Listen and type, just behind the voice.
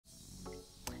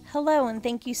Hello, and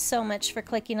thank you so much for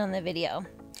clicking on the video.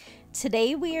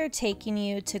 Today we are taking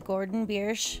you to Gordon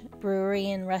Biersch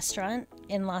Brewery and Restaurant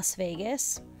in Las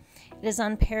Vegas. It is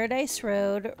on Paradise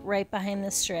Road, right behind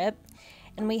the Strip,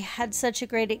 and we had such a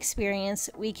great experience,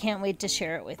 we can't wait to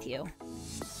share it with you.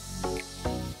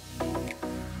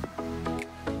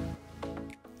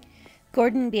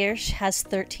 Gordon Biersch has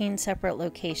 13 separate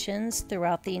locations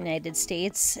throughout the United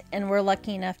States, and we're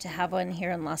lucky enough to have one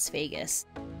here in Las Vegas.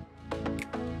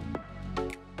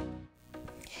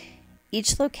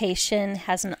 Each location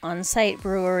has an on-site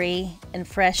brewery and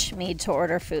fresh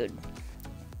made-to-order food.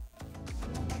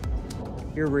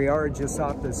 Here we are just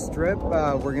off the Strip.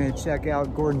 We're going to check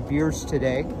out Gordon Biersch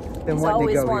today. He's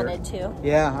always wanted to.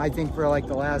 Yeah, I think for like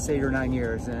the last 8 or 9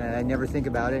 years, and I never think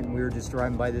about it, and we were just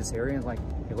driving by this area and like,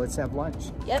 hey, let's have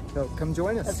lunch. Yep. So come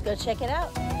join us. Let's go check it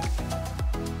out.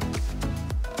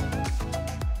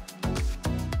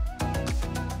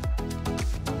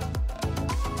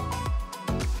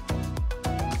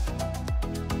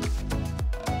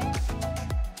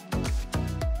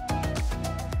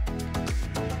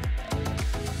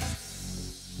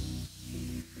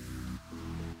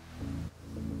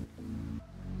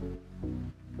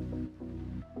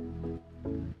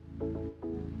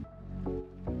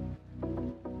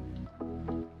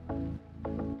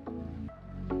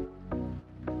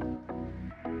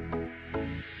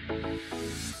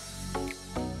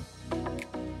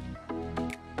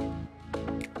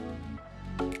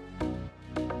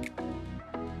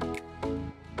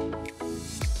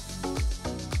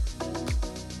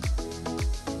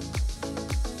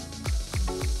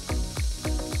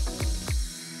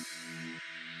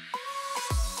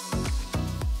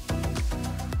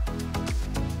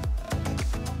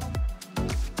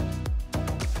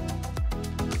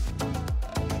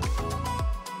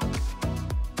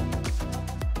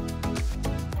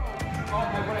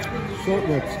 Short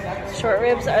ribs. Short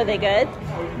ribs, are they good?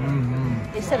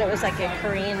 Mm-hmm. They said it was like a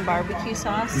Korean barbecue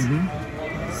sauce.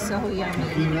 Mm-hmm. So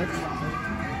yummy. Peanuts.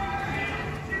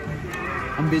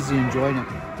 I'm busy enjoying it.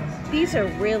 These are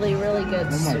really, really good.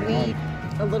 Oh my Sweet,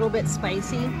 God. a little bit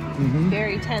spicy,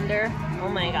 very tender. Oh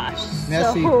my gosh,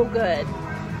 Messy. so good.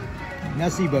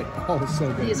 Messy, but oh,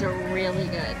 so good. These are really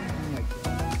good.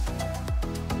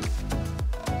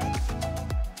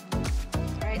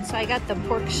 All right, so I got the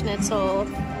pork schnitzel,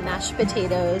 mashed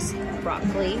potatoes,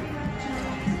 broccoli,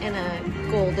 and a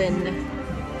golden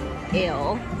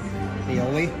ale.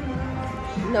 Aioli?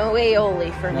 No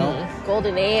aioli for me.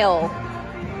 Golden ale.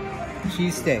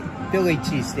 Cheesesteak. Philly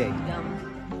cheesesteak.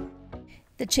 Yum.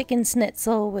 The chicken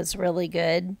schnitzel was really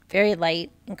good, very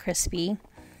light and crispy.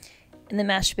 And the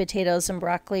mashed potatoes and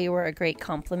broccoli were a great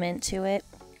complement to it.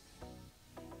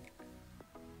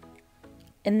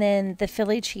 And then the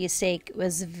Philly cheesesteak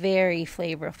was very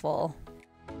flavorful.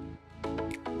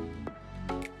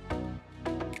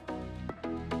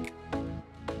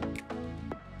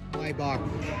 Maibach,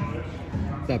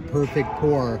 the perfect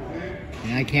pour,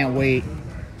 and I can't wait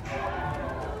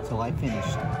till I finish.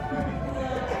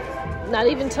 Not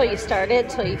even till you start it,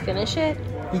 till you finish it?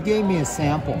 He gave me a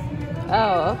sample.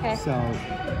 Oh, okay. So,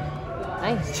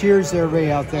 nice. Cheers to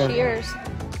everybody out there. Cheers.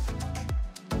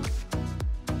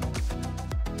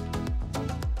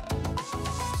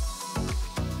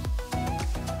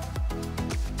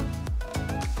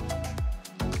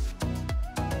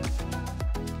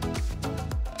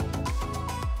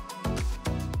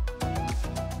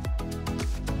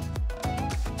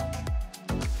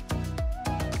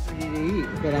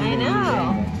 But I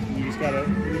know. You just gotta,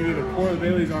 you either pour the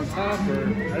Baileys on top or...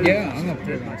 Yeah, I'm gonna put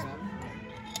it on top.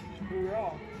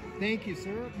 Thank you,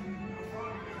 sir.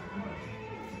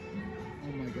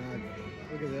 Oh my God,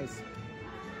 look at this.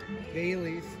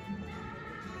 Baileys.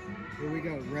 Here we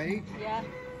go, ready? Yeah.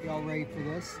 Y'all ready for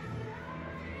this?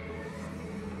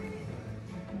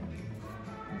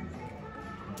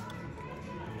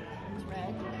 It's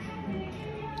red.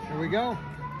 Here we go.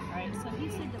 Alright, so he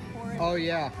said to pour it. Oh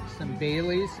yeah, some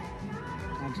Baileys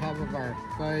on top of our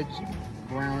fudge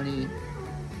brownie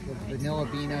with vanilla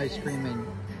bean ice cream and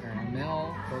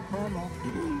caramel or caramel.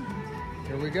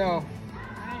 Here we go.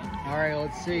 All right,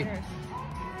 let's see. Cheers.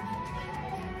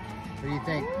 What do you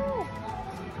think? Woo.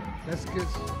 That's good.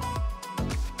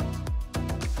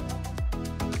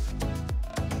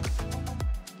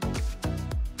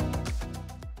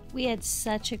 We had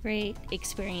such a great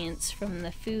experience, from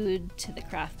the food to the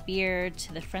craft beer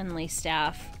to the friendly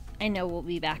staff. I know we'll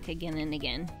be back again and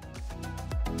again.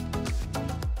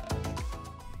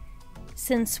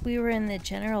 Since we were in the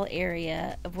general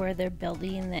area of where they're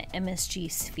building the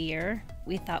MSG Sphere,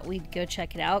 we thought we'd go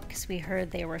check it out because we heard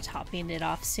they were topping it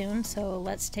off soon, so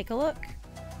let's take a look.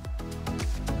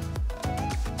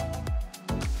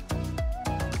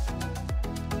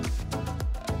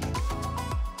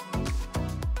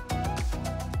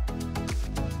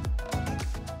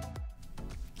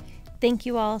 Thank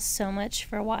you all so much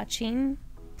for watching.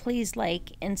 Please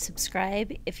like and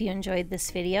subscribe if you enjoyed this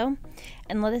video,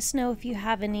 and let us know if you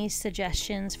have any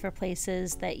suggestions for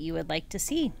places that you would like to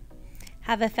see.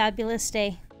 Have a fabulous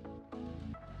day.